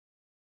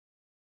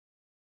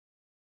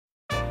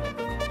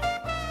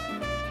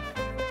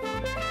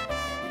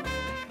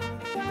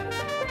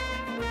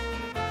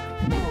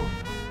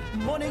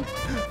Morning.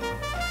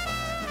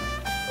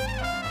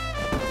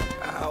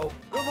 Ow.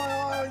 Got my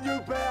eye on you,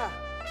 Bear.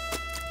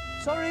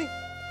 Sorry.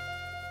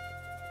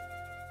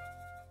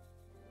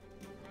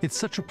 It's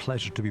such a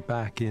pleasure to be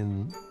back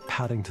in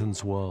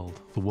Paddington's world,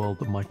 the world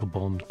that Michael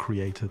Bond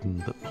created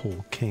and that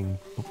Paul King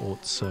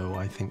brought so,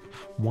 I think,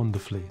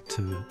 wonderfully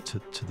to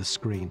the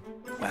screen.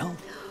 Well,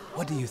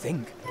 what do you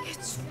think?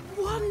 It's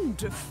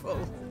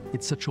wonderful.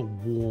 It's such a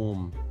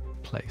warm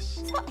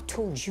place. I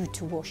told you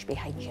to wash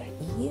behind your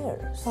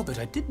ears. Oh, but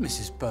I did,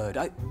 Mrs. Bird.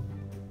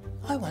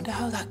 I wonder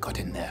how that got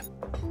in there.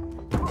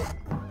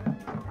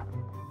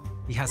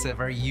 He has a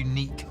very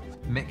unique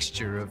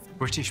mixture of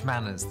British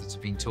manners that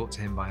have been taught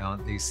to him by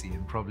Aunt Lucy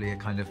and probably a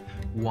kind of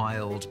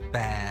wild,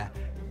 bare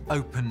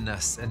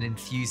openness and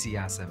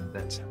enthusiasm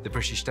that the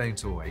British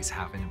don't always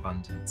have in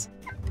abundance.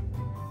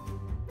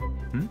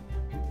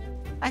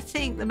 I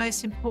think the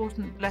most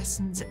important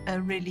lessons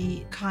are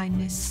really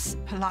kindness,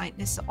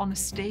 politeness,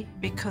 honesty,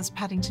 because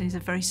Paddington is a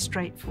very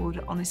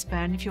straightforward, honest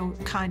bear, and if you're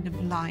kind and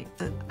polite,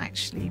 that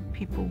actually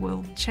people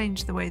will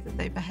change the way that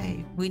they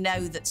behave. We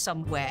know that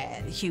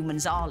somewhere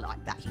humans are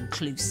like that,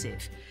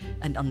 inclusive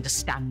and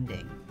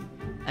understanding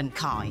and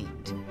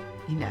kind,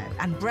 you know,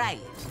 and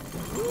brave.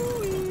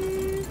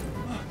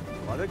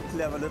 What a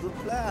clever little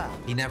player.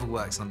 He never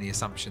works on the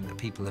assumption that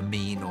people are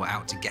mean or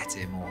out to get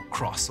him or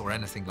cross or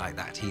anything like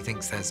that. He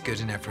thinks there's good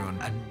in everyone,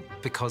 and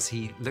because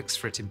he looks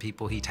for it in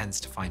people, he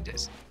tends to find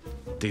it.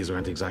 These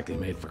aren't exactly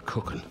made for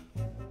cooking.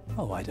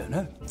 Oh, I don't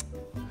know.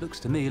 Looks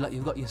to me like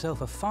you've got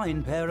yourself a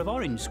fine pair of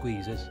orange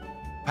squeezers.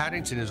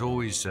 Paddington is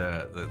always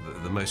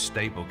the most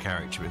stable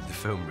character in the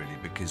film, really,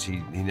 because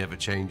he never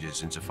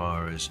changes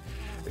insofar as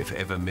if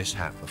ever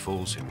mishap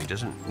befalls him. He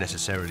doesn't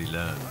necessarily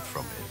learn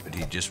from it, but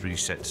he just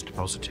resets to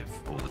positive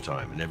all the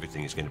time, and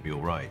everything is going to be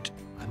all right.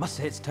 I must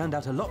say it's turned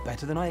out a lot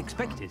better than I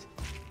expected.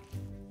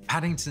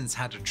 Paddington's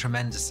had a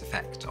tremendous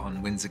effect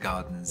on Windsor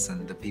Gardens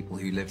and the people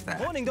who live there.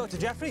 Morning, Dr.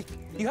 Jeffrey.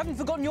 You haven't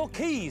forgotten your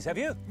keys, have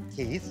you?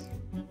 Keith?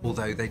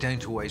 Although they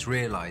don't always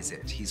realise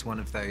it, he's one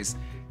of those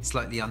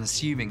slightly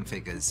unassuming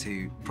figures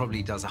who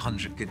probably does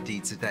 100 good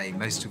deeds a day,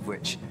 most of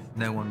which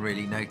no one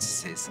really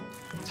notices.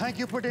 Thank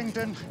you,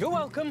 Paddington. You're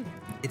welcome.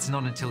 It's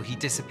not until he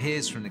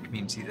disappears from the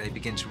community that they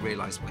begin to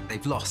realise what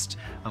they've lost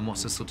and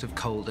what a sort of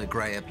colder,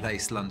 greyer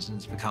place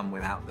London's become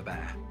without the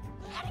bear.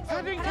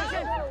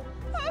 Paddington!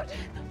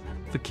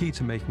 The key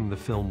to making the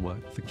film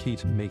work, the key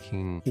to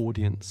making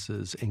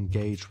audiences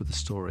engage with the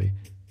story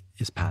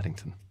is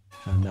Paddington.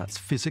 And that's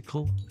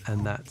physical,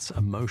 and that's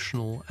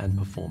emotional and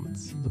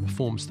performance. The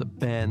performance that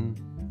Ben,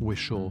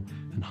 Whishaw,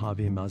 and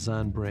Javier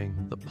Marzan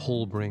bring, that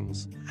Paul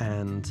brings,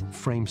 and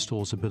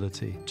Framestore's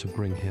ability to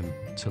bring him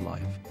to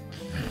life.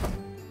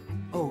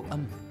 Oh,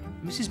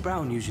 Mrs.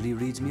 Brown usually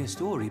reads me a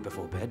story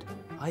before bed.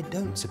 I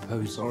don't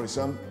suppose... Sorry,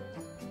 son.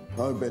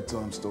 No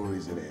bedtime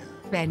stories in here.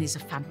 Ben is a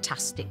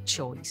fantastic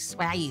choice.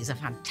 Well, he is a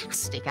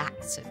fantastic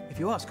actor. If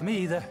you ask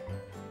me, the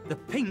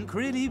pink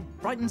really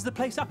brightens the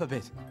place up a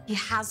bit. He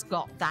has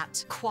got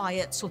that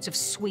quiet, sort of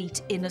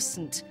sweet,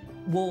 innocent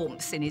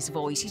warmth in his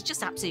voice. He's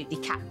just absolutely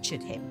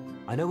captured him.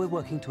 I know we're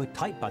working to a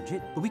tight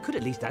budget, but we could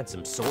at least add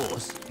some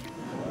sauce.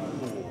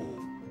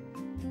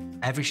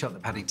 Every shot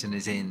that Paddington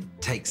is in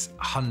takes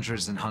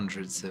hundreds and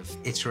hundreds of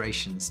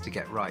iterations to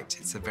get right.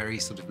 It's a very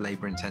sort of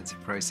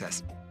labour-intensive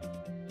process.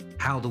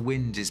 How the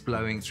wind is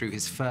blowing through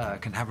his fur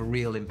can have a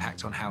real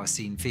impact on how a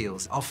scene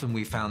feels. Often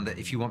we found that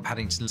if you want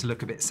Paddington to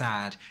look a bit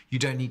sad, you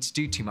don't need to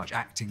do too much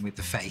acting with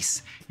the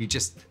face. You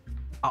just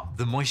up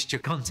the moisture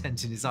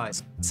content in his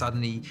eyes.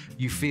 Suddenly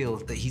you feel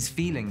that he's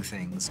feeling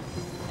things.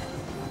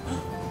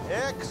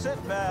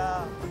 Exit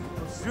bear,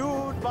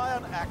 pursued by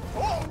an actor.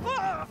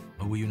 Oh,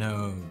 Oh, you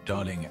know,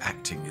 darling,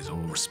 acting is all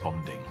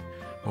responding.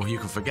 Or you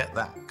can forget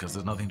that, because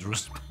there's nothing to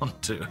respond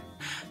to.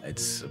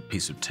 It's a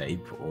piece of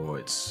tape, or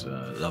it's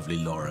lovely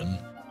Lauren.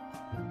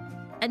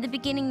 At the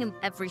beginning of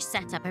every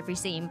setup, every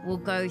scene, we'll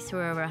go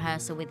through a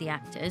rehearsal with the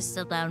actors,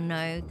 so they'll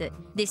know that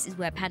this is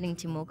where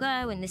Paddington will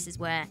go, and this is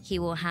where he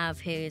will have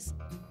his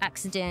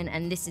accident,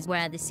 and this is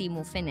where the scene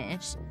will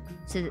finish,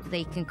 so that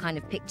they can kind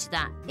of picture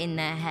that in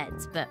their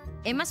heads. But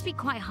it must be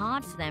quite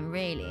hard for them,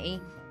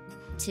 really,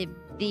 to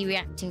be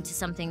reacting to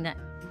something that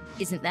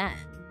isn't there.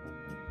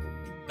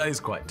 That is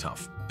quite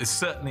tough.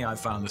 Certainly I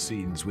found the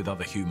scenes with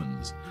other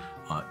humans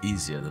are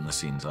easier than the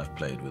scenes I've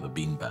played with a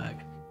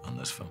beanbag on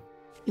this film.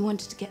 You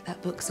wanted to get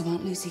that book so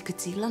Aunt Lucy could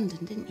see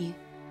London, didn't you?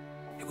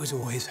 It was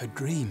always her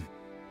dream.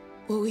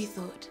 Well, we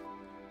thought,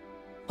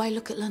 why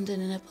look at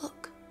London in a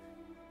book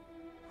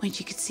when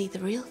she could see the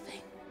real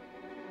thing?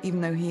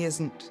 Even though he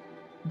isn't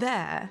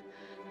there,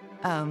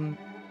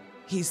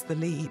 he's the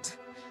lead,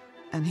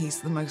 and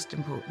he's the most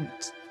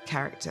important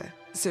character.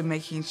 So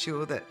making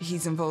sure that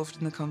he's involved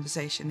in the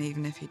conversation,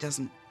 even if he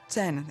doesn't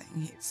say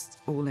anything, it's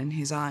all in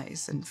his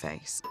eyes and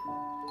face.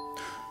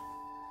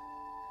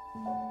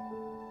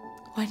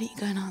 Why don't you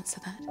go and answer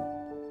that?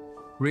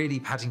 Really,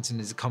 Paddington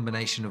is a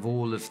combination of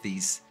all of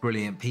these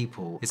brilliant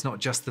people. It's not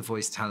just the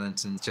voice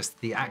talent and just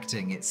the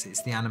acting, it's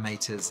the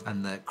animators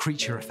and the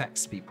creature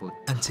effects people.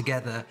 And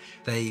together,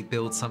 they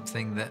build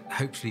something that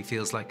hopefully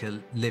feels like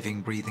a living,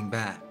 breathing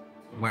bear.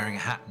 wearing a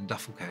hat and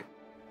duffel coat.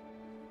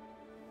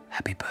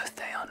 Happy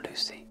birthday, Aunt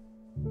Lucy.